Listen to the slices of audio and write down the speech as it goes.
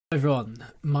Hello everyone,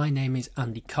 my name is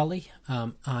Andy Colley.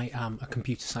 I am a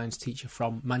computer science teacher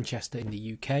from Manchester in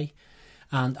the UK,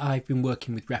 and I've been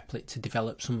working with Replit to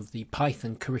develop some of the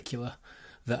Python curricula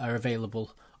that are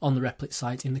available on the Replit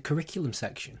site in the curriculum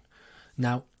section.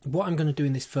 Now, what I'm going to do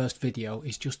in this first video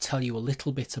is just tell you a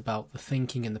little bit about the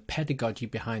thinking and the pedagogy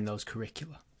behind those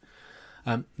curricula.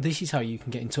 This is how you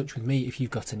can get in touch with me if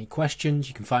you've got any questions.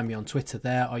 You can find me on Twitter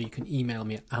there, or you can email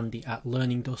me at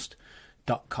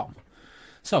andy@learningdust.com.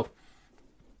 So,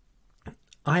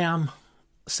 I am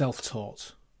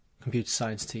self-taught computer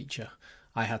science teacher.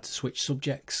 I had to switch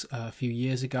subjects a few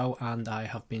years ago, and I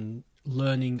have been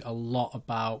learning a lot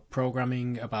about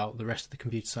programming, about the rest of the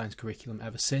computer science curriculum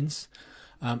ever since.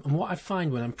 And what I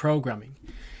find when I'm programming,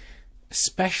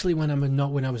 especially when I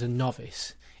was a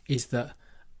novice, is that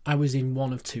I was in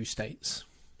one of two states.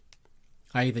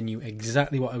 I either knew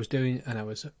exactly what I was doing and I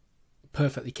was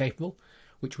perfectly capable,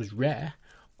 which was rare,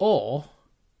 or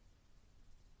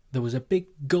there was a big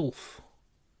gulf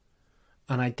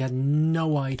and I had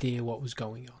no idea what was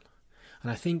going on.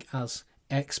 And I think as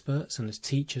experts and as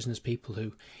teachers and as people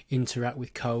who interact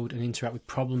with code and interact with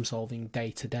problem solving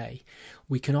day to day,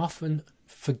 we can often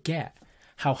forget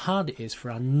how hard it is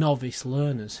for our novice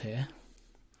learners here,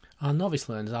 our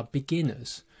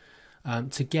beginners,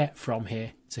 to get from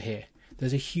here to here.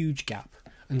 There's a huge gap.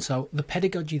 And so the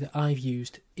pedagogy that I've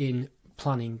used in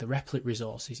planning the Replit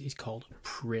resources is called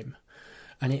PRIMM.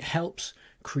 And it helps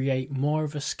create more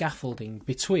of a scaffolding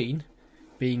between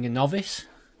being a novice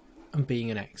and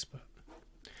being an expert.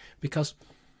 Because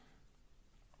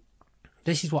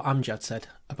this is what Amjad said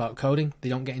about coding. They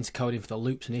don't get into coding for the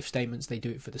loops and if statements, they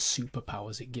do it for the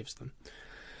superpowers it gives them.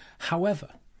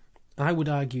 However, I would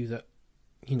argue that,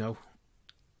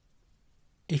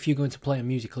 if you're going to play a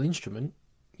musical instrument,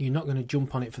 you're not going to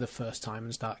jump on it for the first time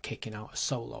and start kicking out a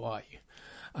solo, are you?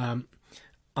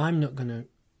 I'm not going to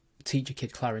teach a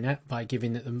kid clarinet by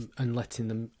giving it them and letting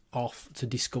them off to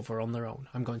discover on their own.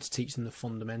 I'm going to teach them the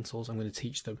fundamentals. I'm going to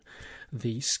teach them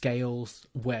the scales,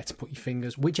 where to put your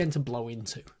fingers, which end to blow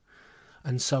into.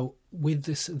 And so with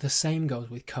this, the same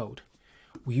goes with code.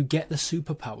 You get the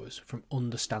superpowers from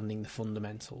understanding the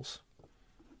fundamentals.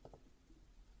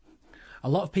 A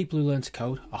lot of people who learn to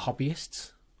code are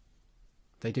hobbyists.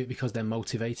 They do it because they're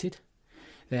motivated.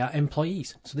 They are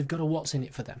employees, so they've got a what's in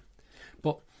it for them.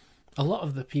 But a lot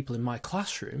of the people in my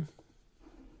classroom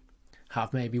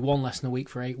have maybe one lesson a week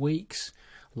for 8 weeks,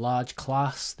 large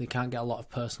class, they can't get a lot of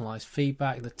personalised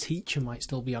feedback, the teacher might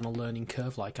still be on a learning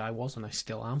curve like I was and I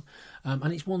still am,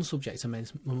 and it's one subject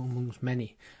amongst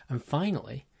many. And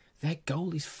finally, their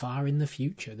goal is far in the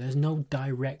future. There's no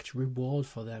direct reward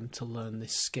for them to learn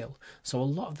this skill. So a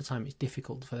lot of the time it's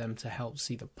difficult for them to help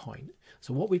see the point.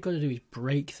 So what we've got to do is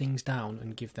break things down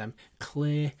and give them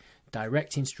clear,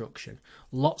 direct instruction,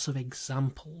 lots of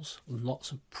examples,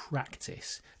 lots of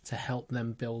practice to help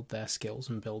them build their skills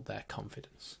and build their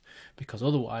confidence. Because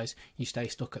otherwise you stay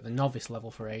stuck at the novice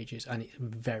level for ages and it's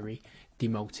very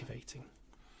demotivating.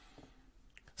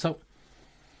 So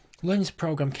learning to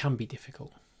program can be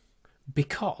difficult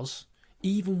because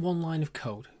even one line of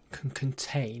code can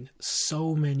contain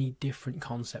so many different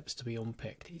concepts to be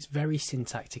unpicked. It's very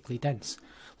syntactically dense.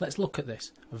 Let's look at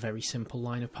this. A very simple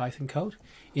line of Python code.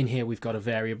 In here we've got a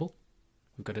variable.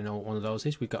 We've got to know what one of those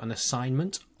is. We've got an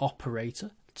assignment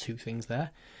operator, two things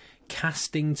there.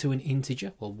 Casting to an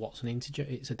integer. Well, what's an integer?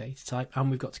 It's a data type. And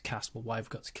we've got to cast. Well, why have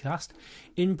we got to cast?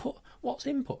 Input. What's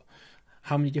input?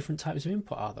 How many different types of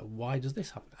input are there? Why does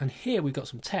this happen? And here we've got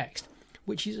some text,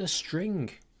 which is a string.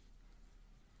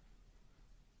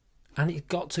 And it's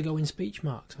got to go in speech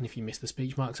marks. And if you miss the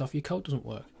speech marks off, your code doesn't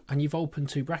work. And you've opened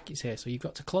two brackets here, so you've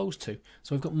got to close two.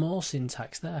 So we've got more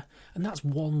syntax there. And that's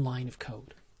one line of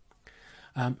code.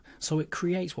 So it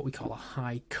creates what we call a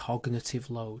high cognitive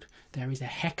load. There is a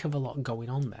heck of a lot going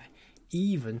on there,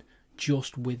 even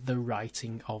just with the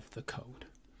writing of the code.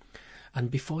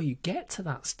 And before you get to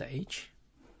that stage,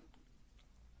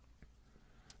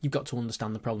 you've got to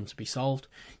understand the problem to be solved,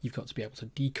 you've got to be able to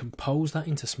decompose that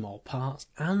into small parts,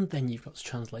 and then you've got to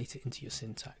translate it into your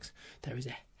syntax. There is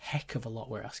a heck of a lot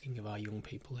we're asking of our young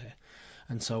people here.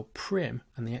 And so PRIMM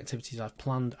and the activities I've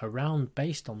planned around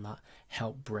based on that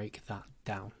help break that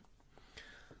down.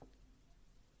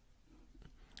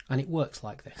 And it works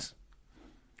like this.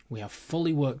 We have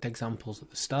fully worked examples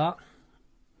at the start,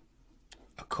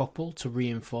 a couple to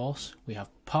reinforce, we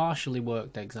have partially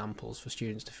worked examples for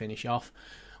students to finish off,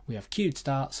 we have queued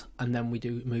starts, and then we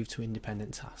do move to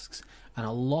independent tasks. And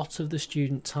a lot of the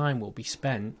student time will be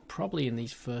spent probably in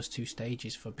these first two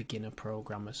stages for beginner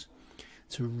programmers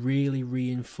to really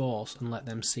reinforce and let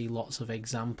them see lots of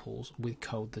examples with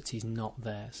code that is not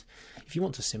theirs. If you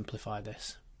want to simplify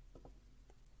this,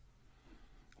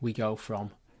 we go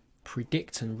from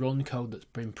predict and run code that's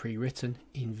been pre-written,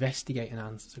 investigate and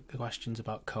answer questions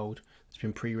about code that's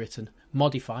been pre-written,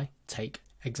 modify, take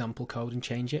example code and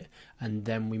change it, and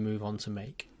then we move on to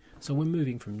make. So we're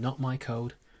moving from not my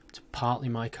code to partly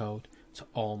my code to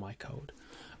all my code.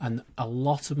 And a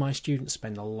lot of my students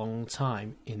spend a long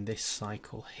time in this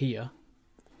cycle here,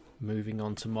 moving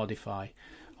on to modify.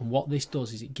 And what this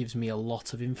does is it gives me a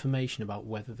lot of information about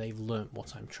whether they've learnt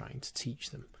what I'm trying to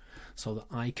teach them, so that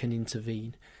I can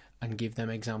intervene and give them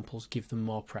examples, give them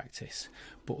more practice.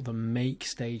 But the make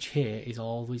stage here is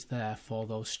always there for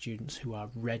those students who are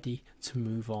ready to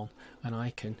move on, and I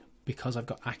can, because I've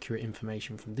got accurate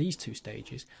information from these two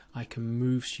stages, I can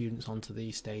move students onto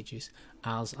these stages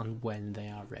as and when they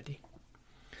are ready.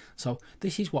 So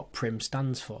this is what PRIMM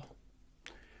stands for.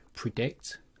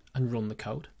 Predict and run the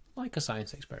code, like a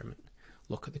science experiment.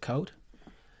 Look at the code,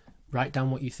 write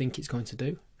down what you think it's going to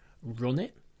do, run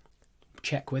it,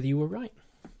 check whether you were right.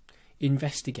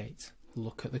 Investigate,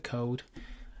 look at the code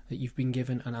that you've been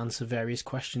given and answer various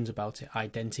questions about it,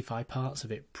 identify parts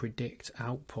of it, predict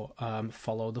output,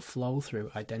 follow the flow through,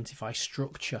 identify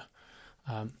structure,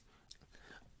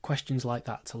 questions like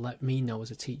that to let me know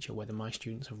as a teacher whether my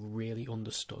students have really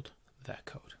understood their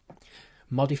code.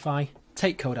 Modify,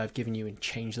 take code I've given you and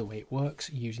change the way it works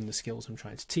using the skills I'm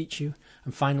trying to teach you.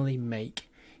 And finally,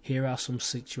 make. Here are some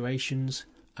situations.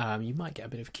 You might get a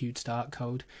bit of queued start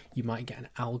code, you might get an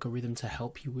algorithm to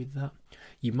help you with that,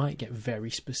 you might get very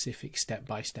specific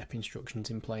step-by-step instructions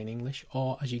in plain English,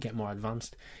 or as you get more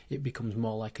advanced it becomes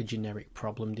more like a generic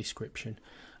problem description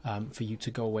for you to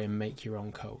go away and make your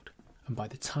own code. And by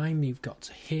the time you've got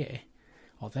to here,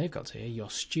 or they've got to here,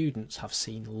 your students have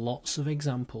seen lots of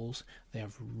examples, they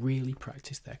have really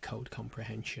practiced their code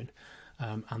comprehension,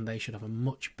 and they should have a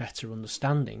much better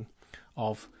understanding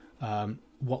of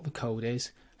what the code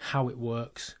is, how it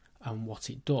works and what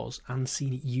it does, and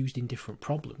seen it used in different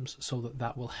problems, so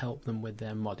that will help them with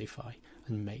their modify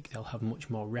and make. They'll have much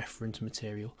more reference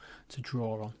material to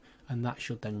draw on, and that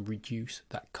should then reduce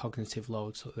that cognitive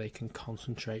load so that they can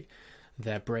concentrate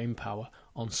their brain power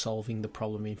on solving the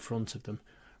problem in front of them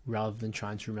rather than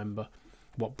trying to remember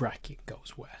what bracket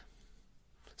goes where.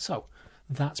 So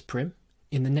that's PRIMM.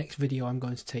 In the next video I'm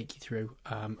going to take you through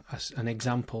an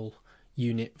example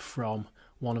unit from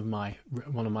one of my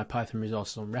Python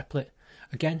resources on Replit.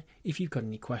 Again, if you've got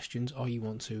any questions or you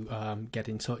want to get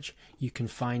in touch, you can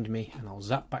find me, and I'll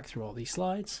zap back through all these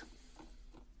slides.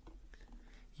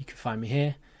 You can find me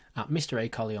here at Mr. A.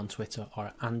 Colley on Twitter or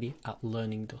at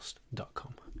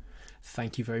andy@learningdust.com.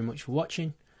 Thank you very much for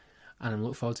watching, and I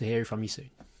look forward to hearing from you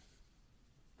soon.